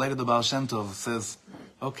lives with the light of the Baal Shem Tov says,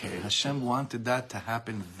 okay, Hashem wanted that to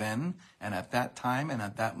happen then, and at that time, and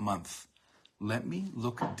at that month. Let me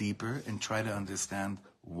look deeper and try to understand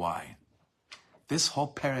why. This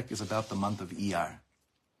whole parak is about the month of Iyar.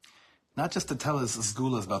 Not just to tell us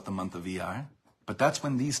Sgula is about the month of Iyar, but that's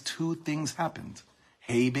when these two things happened.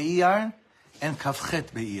 Hey Be'iyar and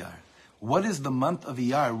Kafchet Be'iyar. What is the month of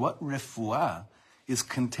Iyar? What refuah is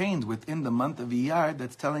contained within the month of Iyar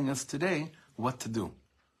that's telling us today what to do?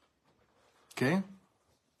 Okay?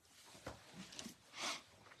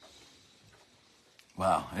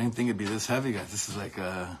 Wow, I didn't think it'd be this heavy, guys. This is like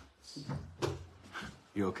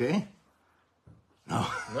you okay? No.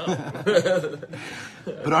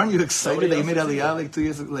 But aren't you excited that you made Aliyah like 2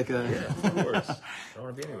 years ago? Yeah, of course. I don't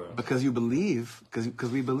want to be anywhere. Because you believe, because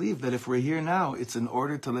we believe that if we're here now, it's in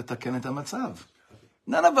order to letaken et hamatzav.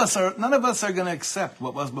 None of us are going to accept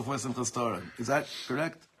what was before Simchas Torah. Is that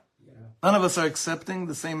correct? Yeah. None of us are accepting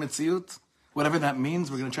the same metziut, whatever that means.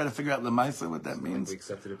 We're going to try to figure out lemaisa what that means. We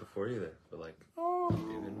accepted it before either, but like.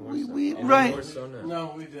 We right. More so now.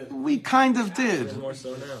 No, we did. We kind of did. Even more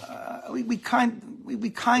so now. We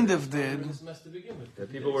kind of did. This mess to begin with.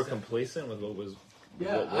 That people were complacent with what was.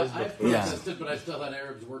 Yeah, what was I before. protested, but I still had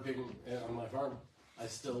Arabs working on my farm. I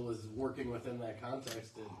still was working within that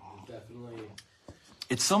context. It definitely.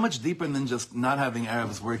 It's so much deeper than just not having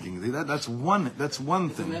Arabs working. That's one It's a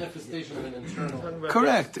thing. manifestation of an internal.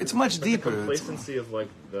 Correct. It's much But deeper. The complacency of like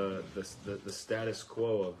the status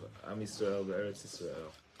quo of Am Yisrael, the Eretz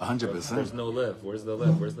Yisrael. 100%. There's no Lev. Where's the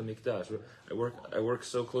Lev? Where's the Mikdash? I work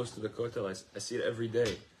so close to the Kotel. I see it every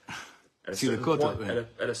day. At a See the certain Kotel, point,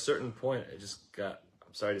 yeah. at a certain point, I just got.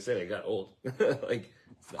 I'm sorry to say it, I got old. Like.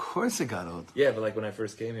 Of course it got old. Yeah, but like when I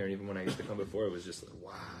first came here, and even when I used to come before, it was just like,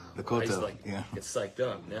 wow. The I used to, Kotel, like, yeah. get psyched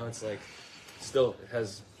up. Now it's like, still it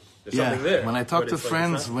has. There's Yeah. something there. When I talk but to it's like,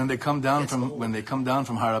 friends, it's not- when they come down it's from old. when they come down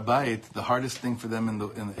from Harabayit, the hardest thing for them and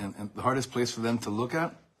the hardest place for them to look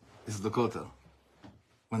at is the Kotel.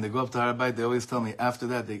 When they go up to Harabayit, they always tell me after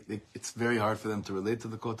that it's very hard for them to relate to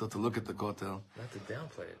the Kotel, to look at the Kotel. Not to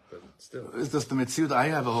downplay it, but still. It's just the Metziut. I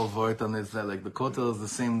have a whole vort on this that like the Kotel is the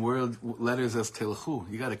same word letters as Tilchu.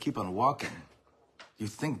 You got to keep on walking. You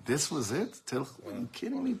think this was it? Tilchu? Are you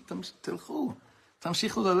kidding me? Tilchu.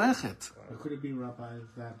 Tamshichu lelechet. Could it be, Rabbi,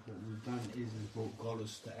 that what we've done is brought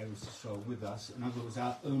Golus to Eretz Yisrael with us? In other words,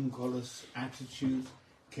 our own Golus attitude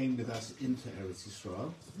came with us into Eretz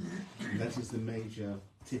Yisrael. That is the major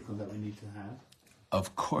tickle that we need to have.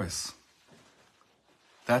 Of course.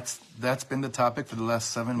 That's been the topic for the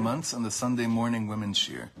last 7 months on the Sunday morning women's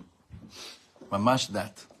shir. Mamash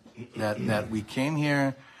that we came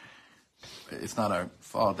here. It's not our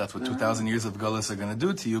fault. That's what 2,000 years of Gullus are going to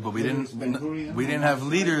do to you. But we didn't have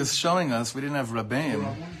leaders showing us. We didn't have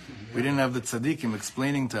Rabbeim. We didn't have the tzaddikim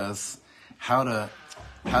explaining to us how to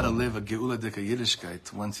live a Geula Dika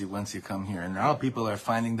Yiddishkeit once you come here. And now people are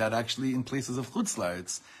finding that actually in places of Chutz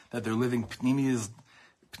La'aretz, that they're living pnimiyus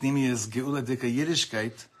Geula Dika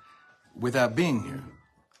Yiddishkeit without being here.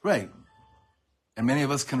 Right. And many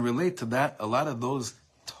of us can relate to that. A lot of those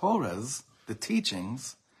Torahs, the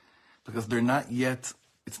teachings, because they're not yet,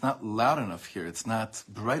 it's not loud enough here, it's not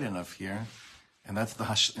bright enough here. And that's,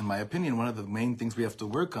 in my opinion, one of the main things we have to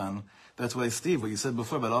work on. That's why, Steve, what you said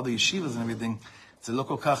before about all the yeshivas and everything, זה לא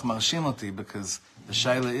כל כך מרשים אותי, because the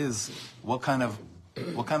shaila is, what kind of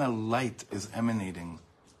light is emanating?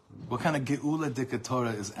 What kind of geula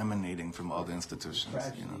dikatora is emanating from all the institutions?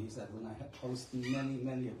 Tragedy You know? is that when I host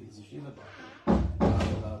many of these yeshiva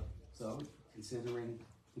so considering,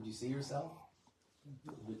 did you see yourself?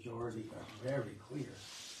 The majority are very clear.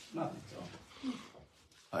 Nothing so.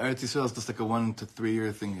 Eretz Yisrael is just like a 1 to 3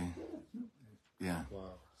 year thingy. Yeah.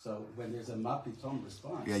 Wow. So when there's a mapitom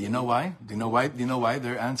response. Yeah, you know why? Do you know why? Do you know why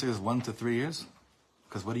their answer is 1 to 3 years?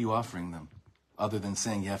 Because what are you offering them? Other than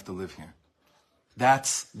saying you have to live here.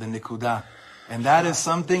 That's the nikuda. And that is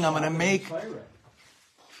something I'm going to make.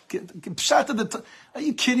 Pshat of the Torah. Are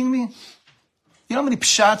you kidding me? You know how many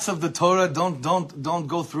pshats of the Torah don't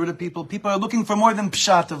go through to people? People are looking for more than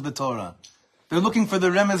pshat of the Torah. They're looking for the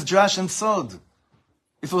remez, drash, and sod.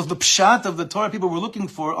 If it was the pshat of the Torah people were looking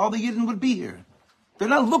for, all the Yidden would be here. They're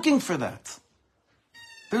not looking for that.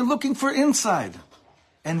 They're looking for inside.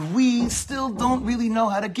 And we still don't really know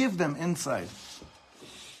how to give them inside.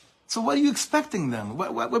 So what are you expecting them?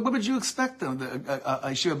 What would you expect them?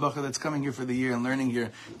 A Yeshiva Bacha that's coming here for the year and learning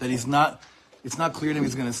here, that it's not clear to him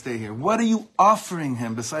he's going to stay here. What are you offering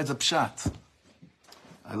him besides a pshat?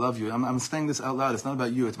 I love you. I'm saying this out loud. It's not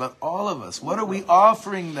about you. It's about all of us. What are we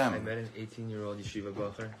offering them? I met an 18-year-old yeshiva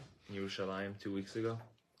bacher in Yerushalayim 2 weeks ago.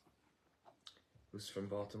 Who's from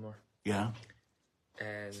Baltimore. Yeah.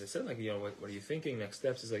 And I said, like, you know, what are you thinking? Next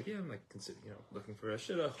steps? He's like, yeah, I'm like, looking for a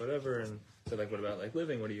shidduch, whatever. And I said, like, what about like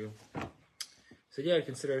living? What do you? I said, yeah, I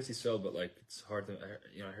consider Eretz Yisrael, but like, it's hard to,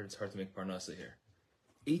 I heard it's hard to make parnasa here.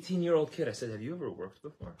 18-year-old kid. I said, have you ever worked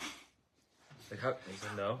before? Like, how? He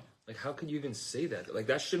said, no. Like, how could you even say that? Like,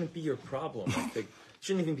 that shouldn't be your problem. Like, you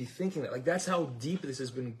shouldn't even be thinking that. Like, that's how deep this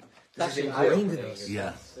has been. This is ingrained in us.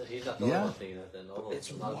 Yeah. Yeah. It's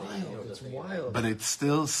wild. It's wild. But it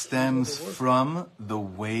still stems from the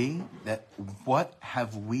way that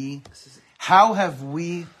how have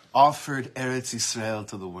we offered Eretz Yisrael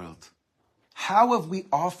to the world? How have we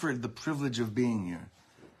offered the privilege of being here?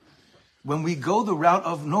 When we go the route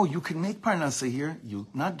of, no, you can make parnasa here, you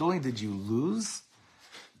not only did you lose,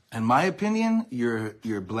 in my opinion,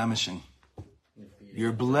 you're blemishing.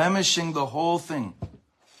 You're blemishing the whole thing.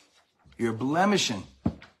 You're blemishing.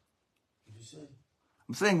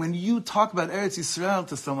 I'm saying when you talk about Eretz Yisrael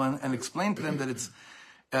to someone and explain to them that it's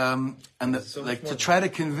so like to try to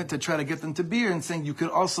get them to be here and saying you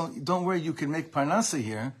could also, don't worry, you can make parnasa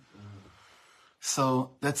here.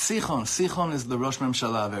 So that's Sichon. Sichon is the Rosh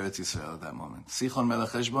Memshala of Eretz Yisrael at that moment. Sichon Melech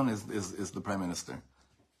Heshbon is the Prime Minister,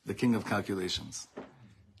 the king of calculations.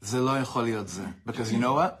 Ze lo yachol liot ze. Because you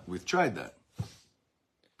know what? We've tried that.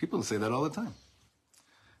 People say that all the time.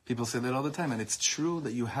 People say that all the time. And it's true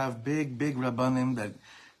that you have big Rabbanim that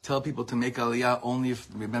tell people to make aliyah only if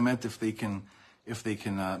they can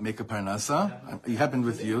make a parnasa. It happened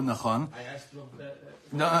with you, Nachon. I asked him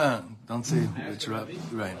No, don't say it's right.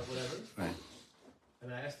 Right. Right.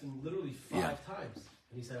 And I asked him literally 5 times.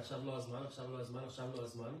 And he said, Hashav lo azman, Hashav lo azman, Hashav lo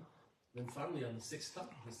azman. Then finally, on the 6th time,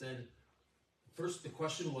 he said, first the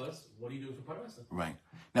question was, what are you doing for parnasa? Right.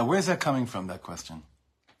 Now, where's that coming from, that question?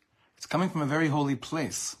 It's coming from a very holy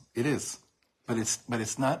place. It is. But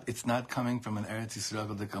it's not coming from an Eretz Yisrael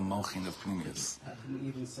mochin of pnimiyus. How can we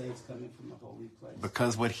even say it's coming from a holy place?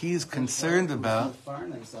 Because what he's concerned about...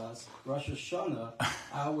 Rosh Hashanah,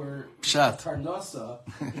 our Pshat. parnasa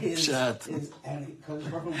is... Pshat.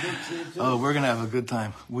 Oh, we're going to have a good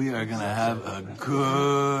time. We are going to have a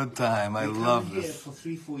good time. I love here this. for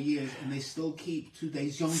 3-4 years and they still keep 2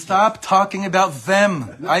 days young. Stop talking about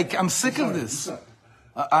them. I'm sick of this.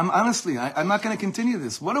 I'm not going to continue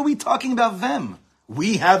this. What are we talking about them?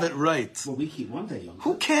 We have it right. Well, we keep 1 day young.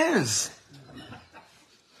 Who cares?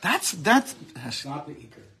 That's. That's not the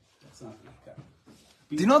Iker. That's not the Iker.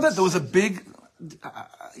 Do you know that there was a big?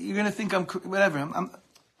 You're going to think I'm whatever.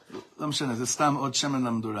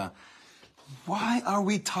 Why are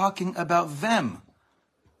we talking about them?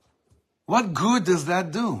 What good does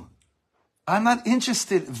that do? I'm not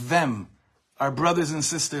interested. Them, our brothers and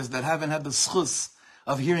sisters that haven't had the schus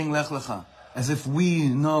of hearing Lech Lecha, as if we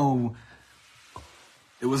know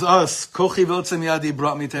it was us. Kochi v'otzem yadi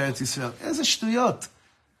brought me to Eretz Yisrael. It's a shtuyot.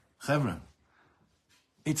 Chevra.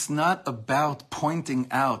 It's not about pointing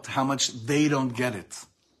out how much they don't get it.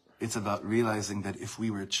 It's about realizing that if we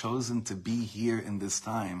were chosen to be here in this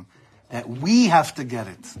time, that we have to get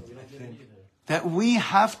it. That we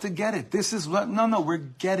have to get it. This is what, we're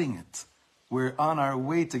getting it. We're on our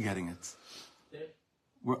way to getting it.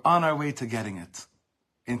 We're on our way to getting it.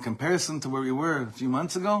 In comparison to where we were a few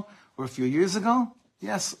months ago or a few years ago,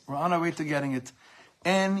 yes, we're on our way to getting it.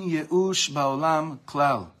 En yeush ba'olam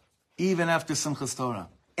klal. Even after Simchas Torah.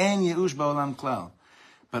 En Yeush Ba'olam Klal.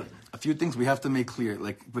 But a few things we have to make clear,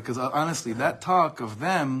 because honestly, that talk of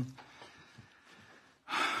them,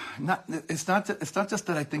 it's not just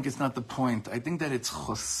that I think it's not the point. I think that it's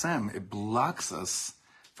chosem. It blocks us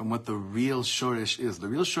from what the real shorish is. The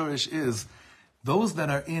real shorish is those that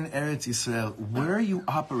are in Eretz Yisrael. Where are you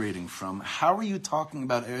operating from? How are you talking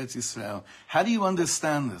about Eretz Yisrael? How do you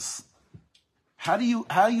understand this? How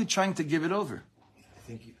are you trying to give it over? I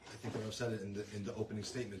think Rav said it in the opening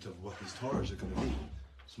statement of what these Torahs are going to be.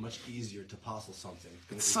 It's much easier to puzzle something.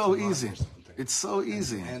 It's so easy. It's so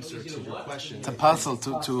easy. And the answer to your question. To puzzle,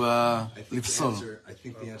 to I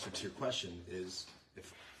think the answer to your question is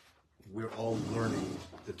if we're all learning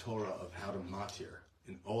the Torah of how to matir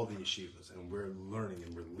in all the yeshivas, and we're learning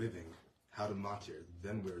and we're living how to matir,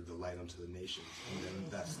 then we're the light unto the nations, and then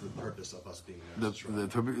that's the purpose of us being there.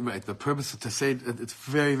 The purpose to say it's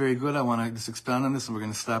very, very good. I want to just expound on this, and we're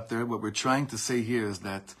going to stop there. What we're trying to say here is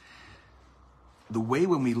that the way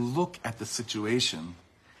when we look at the situation,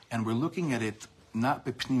 and we're looking at it not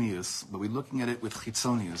with pnimiyus, but we're looking at it with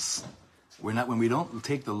chitzonius. When we don't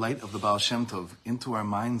take the light of the Baal Shem Tov into our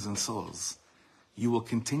minds and souls, you will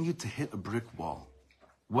continue to hit a brick wall.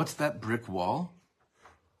 What's that brick wall?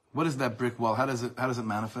 What is that brick wall? How does it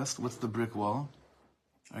manifest? What's the brick wall?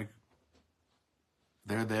 Like,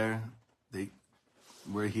 they're there,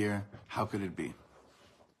 we're here. How could it be?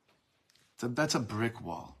 That's a brick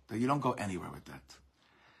wall. You don't go anywhere with that.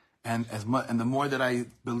 And the more that I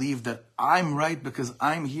believe that I'm right because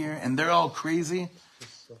I'm here and they're all crazy,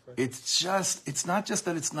 it's not just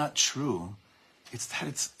that it's not true. It's that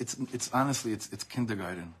it's honestly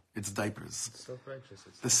kindergarten. It's diapers. It's self-righteous.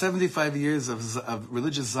 The 75 years of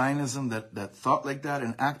religious Zionism that thought like that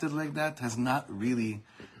and acted like that has not really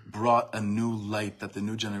brought a new light that the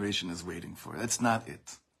new generation is waiting for. That's not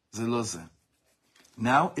it. Zelozeh.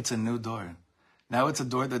 Now it's a new door. Now it's a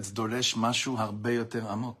door that's doresh mashu harbe yoter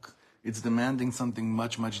amok. It's demanding something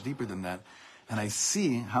much, much deeper than that. And I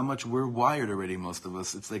see how much we're wired already, most of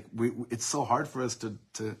us. It's like it's so hard for us to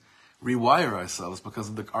rewire ourselves because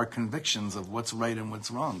of our convictions of what's right and what's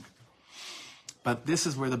wrong. But this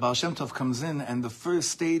is where the Baal Shem Tov comes in, and the first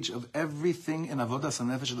stage of everything in Avodas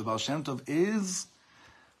HaNefesh of the Baal Shem Tov is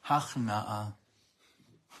Hachna'a,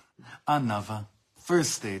 Anava.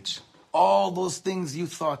 First stage. All those things you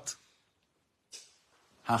thought.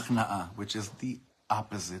 Hachna'a, which is the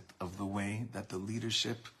opposite of the way that the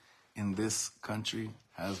leadership in this country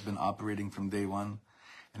has been operating from day one.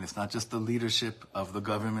 And it's not just the leadership of the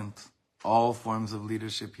government, all forms of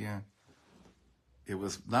leadership here. It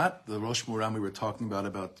was not the Rosh Muram we were talking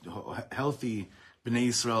about healthy Bnei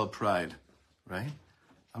Yisrael pride, right?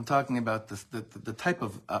 I'm talking about the type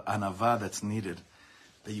of anava that's needed,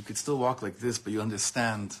 that you could still walk like this, but you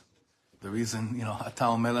understand the reason,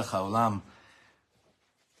 Atal Melech HaOlam.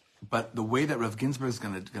 But the way that Rav Ginsburg is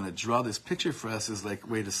going to draw this picture for us is like,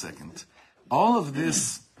 wait a second. All of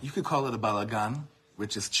this, you could call it a balagan,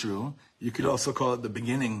 which is true. You could also call it the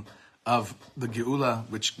beginning of the Geula,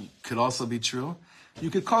 which could also be true. You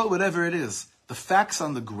could call it whatever it is. The facts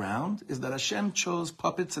on the ground is that Hashem chose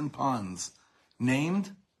puppets and pawns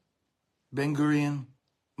named Ben Gurion,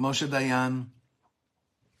 Moshe Dayan,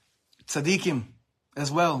 Tzaddikim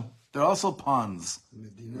as well. They're also pawns,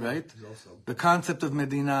 Medina, right? Also. The concept of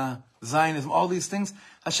Medina, Zionism, all these things,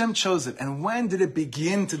 Hashem chose it. And when did it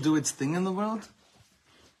begin to do its thing in the world?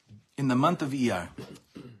 In the month of Iyar.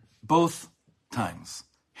 Both times.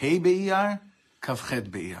 Hey Be'iyar, Kavchet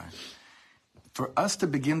Be'iyar. For us to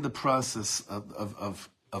begin the process of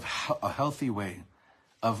a healthy way,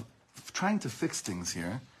 of trying to fix things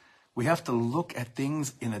here, we have to look at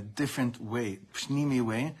things in a different way, pnimi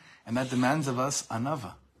way, and that demands of us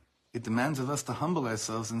anava. It demands of us to humble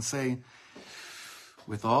ourselves and say,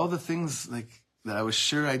 with all the things like that I was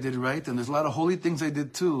sure I did right, and there's a lot of holy things I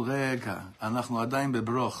did too. Rega, anachnu adayim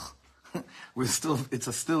bebroch. We're still. It's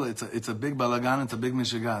a big balagan. It's a big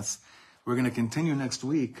mishigas. We're going to continue next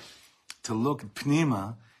week to look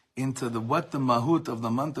pnima into what the mahut of the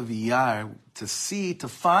month of Iyar, to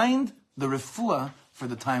find the refuah for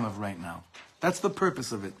the time of right now. That's the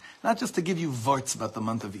purpose of it. Not just to give you vorts about the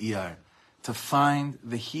month of Iyar, to find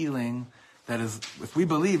the healing that is, if we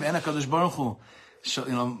believe, Ena Kadosh Baruch Hu,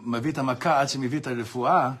 mavita makah ad shemivita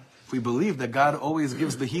refuah, if we believe that God always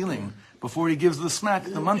gives the healing before He gives the smack,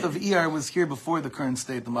 the month of Iyar was here before the current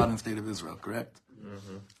state, the modern state of Israel, correct?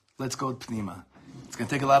 Mm-hmm. Let's go pnima. It's going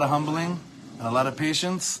to take a lot of humbling and a lot of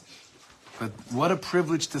patience, but what a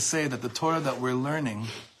privilege to say that the Torah that we're learning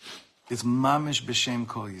is mamish b'shem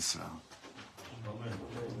kol Yisrael.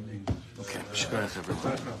 Okay, shkarach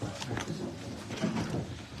everybody.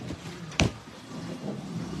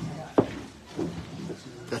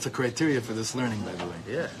 That's That's a criteria for this learning, by the way.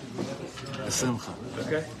 Yeah. The simcha.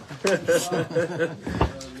 Okay.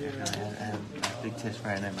 Big tish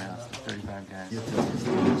Friday night, my house, 35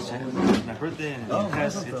 guys. My birthday and I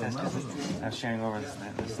was sharing over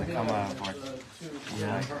this like come board.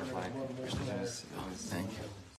 Yeah. Like, it was Thank you.